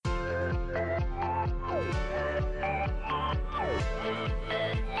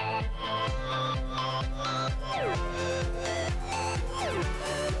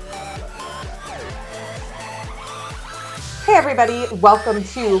Hey everybody, welcome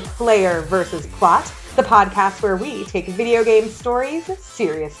to Player vs. Plot, the podcast where we take video game stories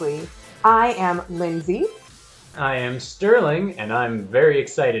seriously. I am Lindsay. I am Sterling, and I'm very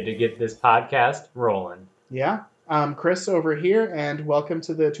excited to get this podcast rolling. Yeah, I'm Chris over here, and welcome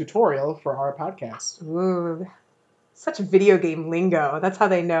to the tutorial for our podcast. Ooh, such video game lingo. That's how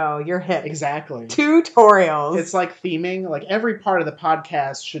they know you're hip. Exactly. Tutorials. It's like theming. Like every part of the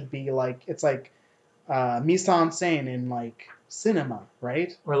podcast should be like, it's like mise en scène in like cinema,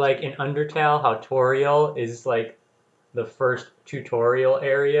 right? Or like in Undertale, how Toriel is like the first tutorial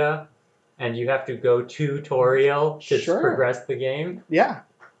area, and you have to go to Toriel to progress the game. Yeah.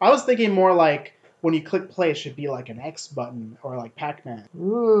 I was thinking more like when you click play, it should be like an X button or like Pac-Man.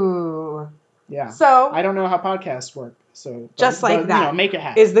 Ooh. Yeah. So I don't know how podcasts work, so just like that, you know, make it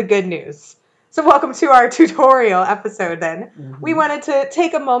happen. Is the good news. So welcome to our tutorial episode then. Mm-hmm. We wanted to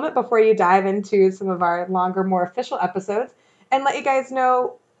take a moment before you dive into some of our longer, more official episodes and let you guys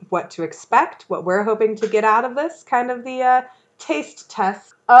know what to expect, what we're hoping to get out of this, kind of the taste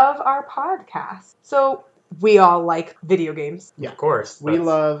test of our podcast. So we all like video games. Yeah. Of course. We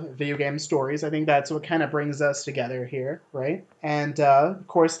love video game stories. I think that's what kind of brings us together here, right? And, of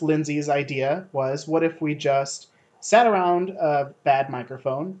course, Lindsay's idea was, what if we just sat around a bad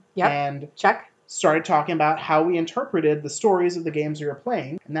microphone and started talking about how we interpreted the stories of the games we were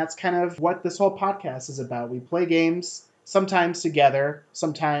playing. And that's kind of what this whole podcast is about. We play games, sometimes together,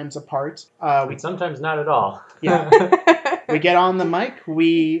 sometimes apart. Sometimes not at all. Yeah. We get on the mic,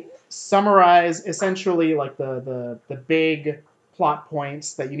 we summarize essentially like the big plot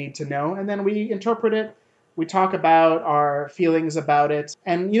points that you need to know, and then we interpret it. We talk about our feelings about it,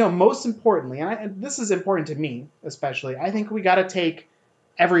 and most importantly, and this is important to me especially, I think we got to take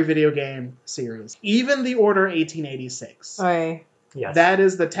every video game serious, even the Order 1886. Oy. Yes. That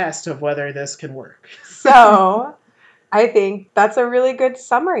is the test of whether this can work. So I think that's a really good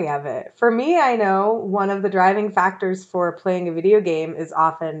summary of it. For me, I know one of the driving factors for playing a video game is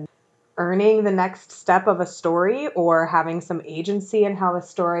often earning the next step of a story or having some agency in how a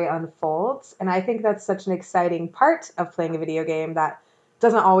story unfolds. And I think that's such an exciting part of playing a video game that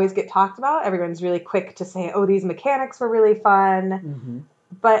doesn't always get talked about. Everyone's really quick to say, oh, these mechanics were really fun. Mm-hmm.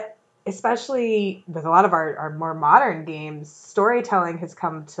 But especially with a lot of our more modern games, storytelling has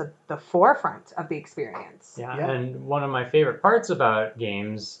come to the forefront of the experience. Yeah, and one of my favorite parts about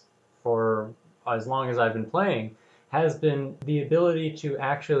games for as long as I've been playing has been the ability to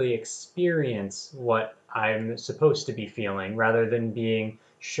actually experience what I'm supposed to be feeling rather than being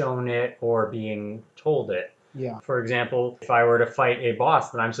shown it or being told it. Yeah. For example, if I were to fight a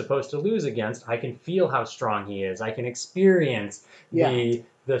boss that I'm supposed to lose against, I can feel how strong he is. I can experience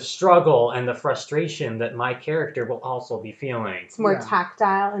the struggle and the frustration that my character will also be feeling. It's more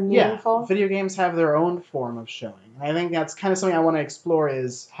tactile and meaningful. Yeah, video games have their own form of showing. I think that's kind of something I want to explore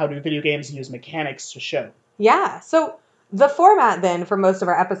is how do video games use mechanics to show? Yeah, so the format then for most of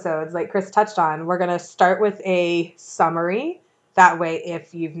our episodes, like Chris touched on, we're going to start with a summary. That way,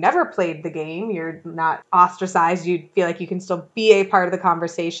 if you've never played the game, you're not ostracized. You feel like you can still be a part of the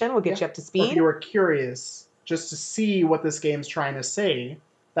conversation. We'll get you up to speed. Or if you were curious just to see what this game's trying to say,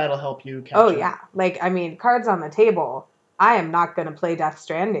 that'll help you catch up. Oh, yeah. Cards on the table. I am not going to play Death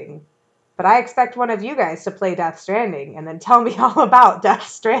Stranding. But I expect one of you guys to play Death Stranding and then tell me all about Death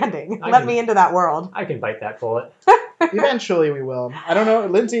Stranding. Let me into that world. I can bite that bullet. Eventually we will. I don't know,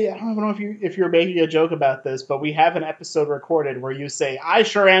 Lindsay, I don't know if you're making a joke about this, but we have an episode recorded where you say, I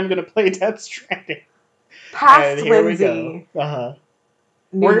sure am going to play Death Stranding. Past here Lindsay. We go. Uh-huh.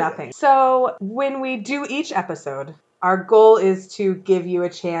 Knew nothing. So when we do each episode, our goal is to give you a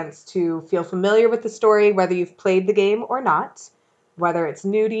chance to feel familiar with the story, whether you've played the game or not, whether it's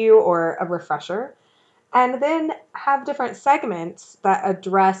new to you or a refresher, and then have different segments that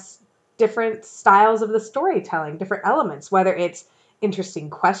address different styles of the storytelling, different elements, whether it's interesting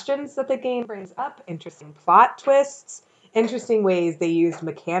questions that the game brings up, interesting plot twists, interesting ways they used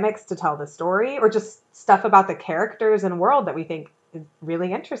mechanics to tell the story, or just stuff about the characters and world that we think is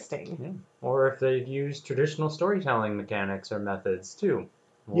really interesting. Yeah. Or if they use traditional storytelling mechanics or methods too.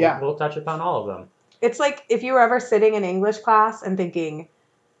 We'll touch upon all of them. It's like if you were ever sitting in English class and thinking,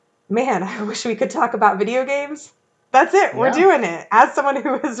 man, I wish we could talk about video games. That's it. We're doing it. As someone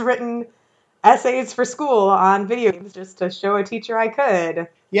who has written essays for school on video games just to show a teacher I could.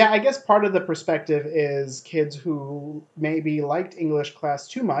 Yeah, I guess part of the perspective is kids who maybe liked English class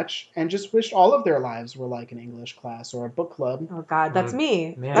too much and just wished all of their lives were like an English class or a book club. Oh, God, that's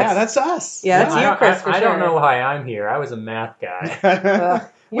me. Man. That's us. Yeah, that's you, Chris, for sure. I don't know why I'm here. I was a math guy.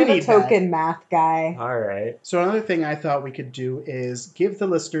 You're the token math guy. All right. So another thing I thought we could do is give the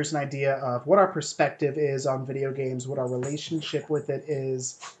listeners an idea of what our perspective is on video games, what our relationship with it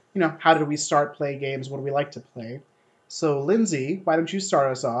is. How did we start play games? What do we like to play? So, Lindsay, why don't you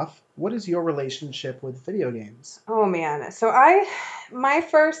start us off? What is your relationship with video games? Oh, man. So my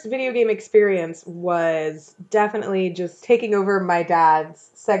first video game experience was definitely just taking over my dad's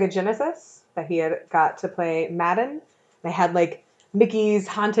Sega Genesis that he had got to play Madden. They had like Mickey's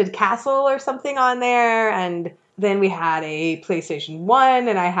Haunted Castle or something on there. And then we had a PlayStation 1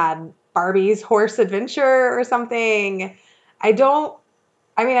 and I had Barbie's Horse Adventure or something.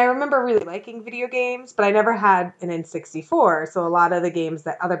 I remember really liking video games, but I never had an N64. So a lot of the games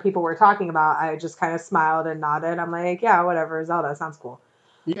that other people were talking about, I just kind of smiled and nodded. I'm like, yeah, whatever. Zelda sounds cool.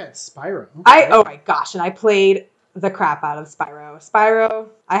 You got Spyro. Oh my gosh. And I played the crap out of Spyro. Spyro,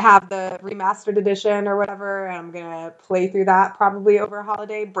 I have the remastered edition or whatever, and I'm going to play through that probably over a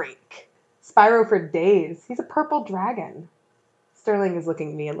holiday break. Spyro for days. He's a purple dragon. Sterling is looking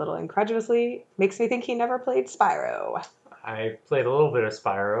at me a little incredulously. Makes me think he never played Spyro. I played a little bit of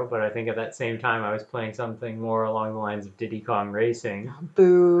Spyro, but I think at that same time I was playing something more along the lines of Diddy Kong Racing.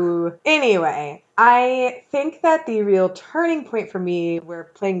 Boo. Anyway, I think that the real turning point for me where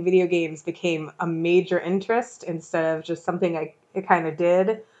playing video games became a major interest instead of just something I kind of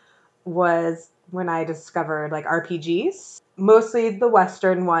did was when I discovered like RPGs. Mostly the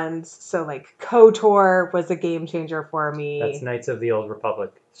Western ones. So like KOTOR was a game changer for me. That's Knights of the Old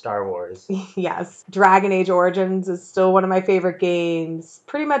Republic, Star Wars. Yes. Dragon Age Origins is still one of my favorite games.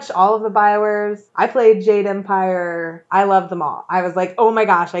 Pretty much all of the BioWares. I played Jade Empire. I love them all. I was like, oh my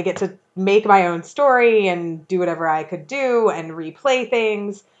gosh, I get to make my own story and do whatever I could do and replay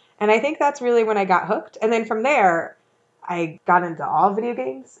things. And I think that's really when I got hooked. And then from there, I got into all video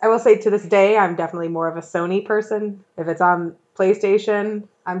games. I will say to this day, I'm definitely more of a Sony person. If it's on PlayStation,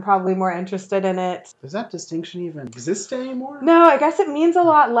 I'm probably more interested in it. Does that distinction even exist anymore? No, I guess it means a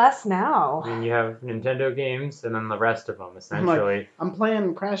lot less now. I mean, you have Nintendo games and then the rest of them, essentially. I'm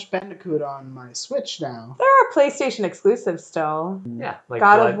playing Crash Bandicoot on my Switch now. There are PlayStation exclusives still. Yeah, like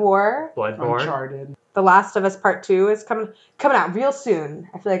God of War, Bloodborne, Uncharted. The Last of Us Part 2 is coming out real soon.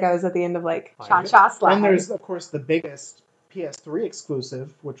 I feel like I was at the end of like Cha-Cha Slide. And there's, of course, the biggest PS3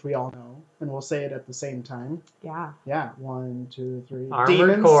 exclusive, which we all know, and we'll say it at the same time. Yeah. Yeah, 1, 2, 3.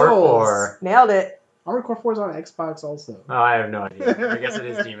 Armored Core 4. Nailed it. Armored Core 4 is on Xbox also. Oh, I have no idea. I guess it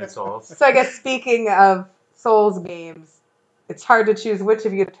is Demon Souls. So I guess speaking of Souls games, it's hard to choose which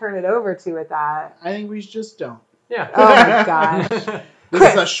of you to turn it over to with that. I think we just don't. Yeah. Oh my gosh.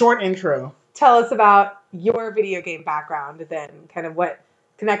 This is a short intro. Tell us about your video game background then, kind of what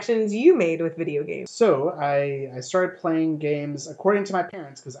connections you made with video games. So I started playing games according to my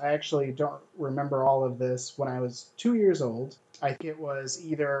parents because I actually don't remember all of this when I was 2 years old. I think it was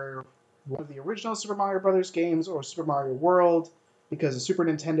either one of the original Super Mario Brothers games or Super Mario World because the Super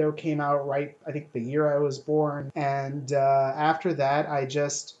Nintendo came out right, I think, the year I was born. And after that, I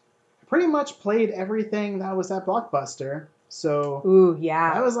just pretty much played everything that was at Blockbuster. So ooh,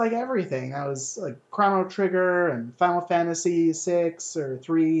 yeah. That was like everything. That was like Chrono Trigger and Final Fantasy 6 or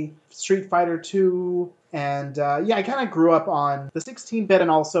 3, Street Fighter 2. And I kind of grew up on the 16-bit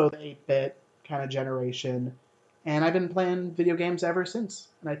and also the 8-bit kind of generation. And I've been playing video games ever since.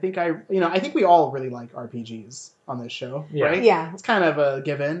 And I think I think we all really like RPGs on this show, right? Yeah. It's kind of a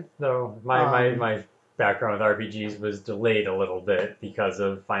given. So my background with RPGs was delayed a little bit because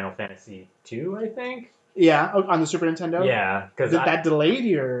of Final Fantasy 2, I think. Yeah, on the Super Nintendo? Yeah, because that delayed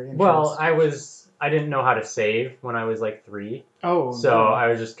your interest? Well, I didn't know how to save when I was like 3. Oh, so no.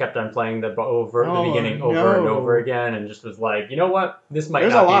 I just kept on playing the beginning over and over again, and just was like, you know what, this might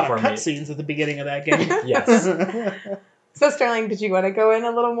not be for me. There's a lot of cutscenes at the beginning of that game. Yes. So Sterling, did you want to go in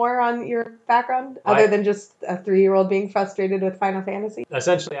a little more on your background, other than just a 3-year-old being frustrated with Final Fantasy?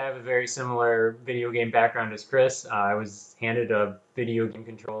 Essentially, I have a very similar video game background as Chris. I was handed a video game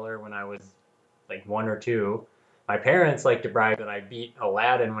controller when I was like 1 or 2. My parents like to brag that I beat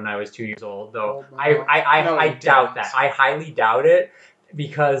Aladdin when I was 2 years old, though I doubt that. I highly doubt it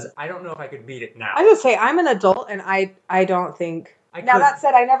because I don't know if I could beat it now. I was gonna say I'm an adult and I don't think. Now that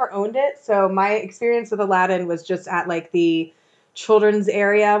said, I never owned it, so my experience with Aladdin was just at like the children's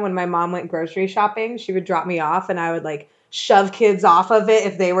area when my mom went grocery shopping. She would drop me off and I would like shove kids off of it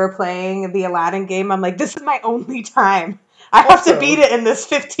if they were playing the Aladdin game. I'm like, this is my only time. I have to beat it in this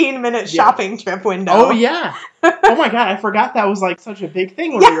 15-minute shopping trip window. Oh, yeah. Oh, my God. I forgot that was, like, such a big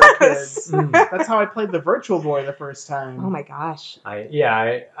thing when we were kids. That's how I played the Virtual Boy the first time. Oh, my gosh.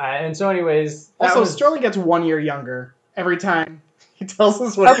 And so anyways... Also, Sterling gets 1 year younger every time he tells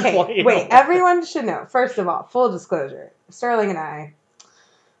us what he's playing. Wait. Everyone should know. First of all, full disclosure. Sterling and I,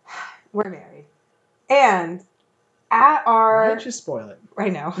 We're married. And at our... Why did you spoil it? I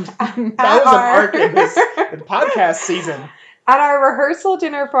know. That was an arc in this podcast season. At our rehearsal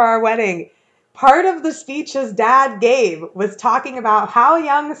dinner for our wedding, part of the speech his dad gave was talking about how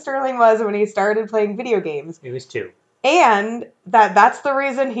young Sterling was when he started playing video games. He was 2. And that's the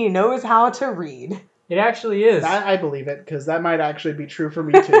reason he knows how to read. It actually is. I believe it, because that might actually be true for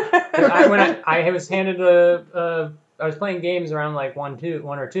me too. I was handed I was playing games around like 1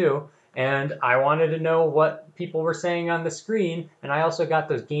 or 2, and I wanted to know what people were saying on the screen, and I also got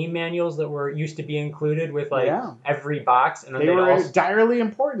those game manuals that used to be included with every box, and then they were direly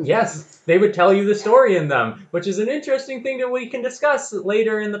important. Yes, they would tell you the story in them, which is an interesting thing that we can discuss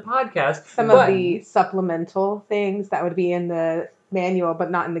later in the podcast. Some of the supplemental things that would be in the manual,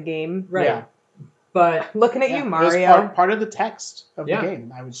 but not in the game. Right. Yeah. But looking at you, Mario. It was part of the text of the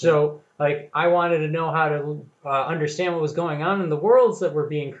game, I would say. So, I wanted to know how to understand what was going on in the worlds that were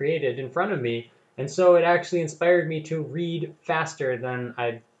being created in front of me, and so it actually inspired me to read faster than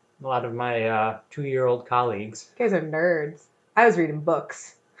a lot of my 2-year-old colleagues. You guys are nerds. I was reading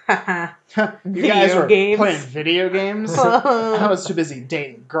books. You guys were playing video games? I was too busy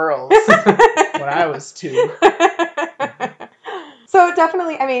dating girls when I was 2. So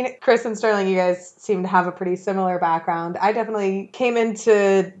definitely, I mean, Chris and Sterling, you guys seem to have a pretty similar background. I definitely came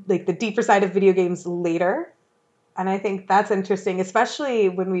into the deeper side of video games later. And I think that's interesting, especially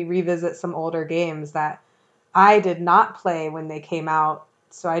when we revisit some older games that I did not play when they came out.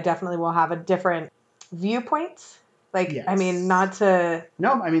 So I definitely will have a different viewpoint. Yes. I mean, not to...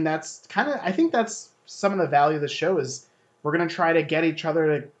 No, I mean, that's kind of... I think that's some of the value of the show is we're going to try to get each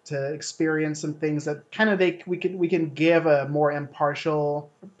other to experience some things that kind of we can give a more impartial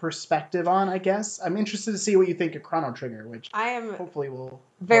perspective on, I guess. I'm interested to see what you think of Chrono Trigger, which I am hopefully will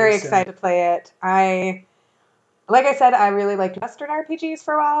very excited to play it. Like I said, I really liked Western RPGs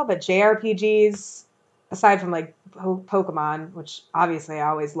for a while, but JRPGs, aside from Pokemon, which obviously I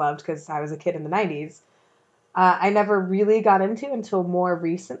always loved because I was a kid in the 90s, I never really got into until more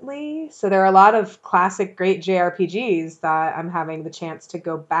recently. So there are a lot of classic great JRPGs that I'm having the chance to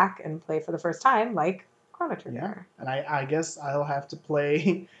go back and play for the first time, like Chrono Trigger. Yeah, and I guess I'll have to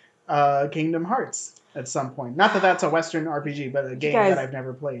play Kingdom Hearts at some point. Not that that's a Western RPG, but a game that I've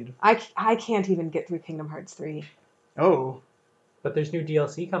never played. I can't even get through Kingdom Hearts 3. Oh. But there's new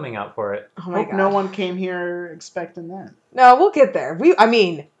DLC coming out for it. Oh my God. No one came here expecting that. No, we'll get there.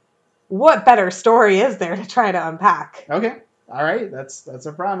 What better story is there to try to unpack? Okay. All right. That's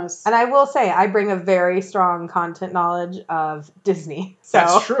a promise. And I will say, I bring a very strong content knowledge of Disney. So.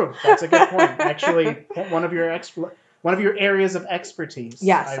 That's true. That's a good point. Actually, one of your areas of expertise.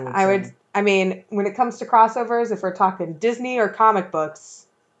 Yes, I would. I mean, when it comes to crossovers, if we're talking Disney or comic books,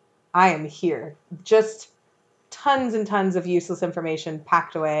 I am here. Just tons and tons of useless information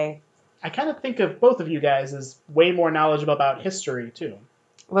packed away. I kind of think of both of you guys as way more knowledgeable about history, too.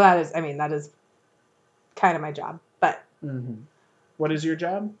 Well, that is kind of my job, but... Mm-hmm. What is your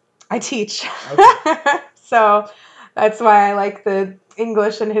job? I teach. Okay. So that's why I like the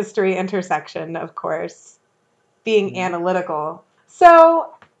English and history intersection, of course, being analytical.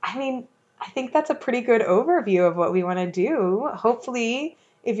 So, I think that's a pretty good overview of what we want to do. Hopefully,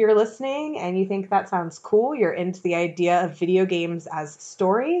 if you're listening and you think that sounds cool, you're into the idea of video games as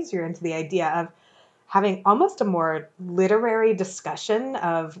stories, you're into the idea of having almost a more literary discussion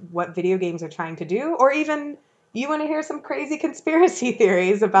of what video games are trying to do, or even you want to hear some crazy conspiracy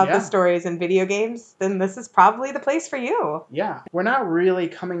theories about the stories in video games, then this is probably the place for you. Yeah. We're not really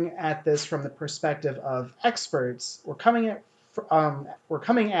coming at this from the perspective of experts. We're coming at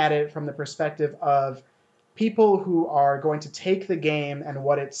it from the perspective of people who are going to take the game and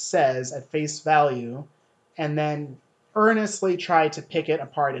what it says at face value and then earnestly try to pick it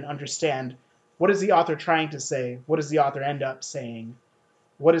apart and understand what is the author trying to say? What does the author end up saying?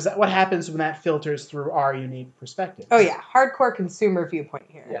 What happens when that filters through our unique perspective? Oh yeah, hardcore consumer viewpoint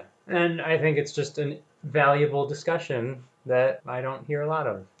here. Yeah, and I think it's just a valuable discussion that I don't hear a lot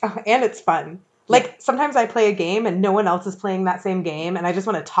of. Oh, and it's fun. Sometimes I play a game and no one else is playing that same game, and I just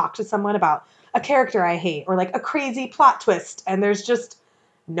want to talk to someone about a character I hate or a crazy plot twist, and there's just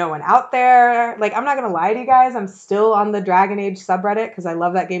no one out there. I'm not going to lie to you guys. I'm still on the Dragon Age subreddit because I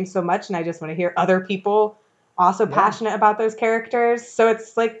love that game so much, and I just want to hear other people also passionate about those characters. So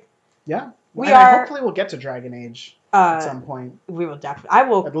it's hopefully we'll get to Dragon Age at some point. We will definitely. I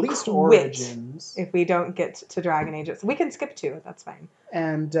will at least quit Origins if we don't get to Dragon Age. We can skip 2. That's fine.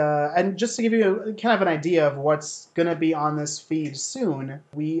 And just to give you kind of an idea of what's going to be on this feed soon,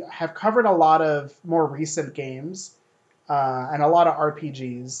 we have covered a lot of more recent games and a lot of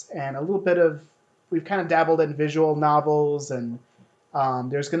RPGs and a little bit of. We've kind of dabbled in visual novels and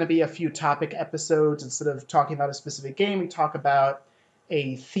There's going to be a few topic episodes. Instead of talking about a specific game, we talk about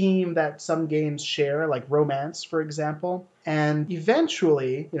a theme that some games share, like romance, for example. And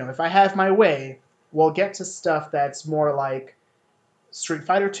eventually, if I have my way, we'll get to stuff that's more like Street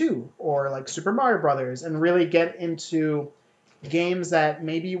Fighter 2 or like Super Mario Brothers, and really get into games that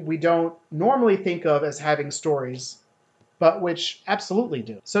maybe we don't normally think of as having stories, but which absolutely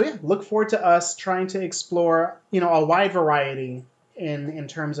do. So yeah, look forward to us trying to explore, a wide variety in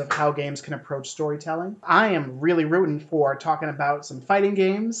terms of how games can approach storytelling. I am really rooting for talking about some fighting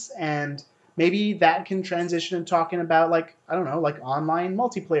games, and maybe that can transition in talking about like online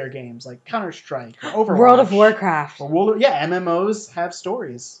multiplayer games like Counter-Strike or Overwatch. World of Warcraft. Or MMOs have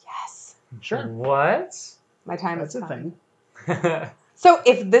stories. Yes. Sure. What? My time That's is a coming. thing. So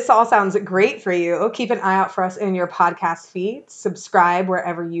if this all sounds great for you, keep an eye out for us in your podcast feed. Subscribe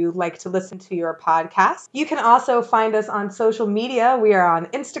wherever you like to listen to your podcast. You can also find us on social media. We are on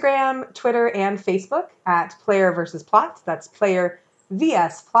Instagram, Twitter, and Facebook at Player vs. Plot. That's Player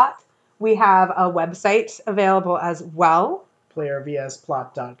vs. Plot. We have a website available as well.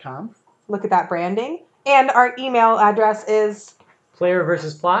 playervsplot.com. Look at that branding. And our email address is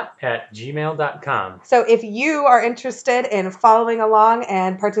playerversusplot@gmail.com. So if you are interested in following along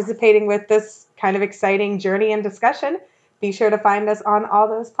and participating with this kind of exciting journey and discussion, be sure to find us on all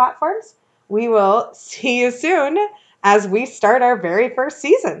those platforms. We will see you soon as we start our very first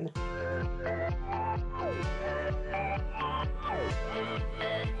season.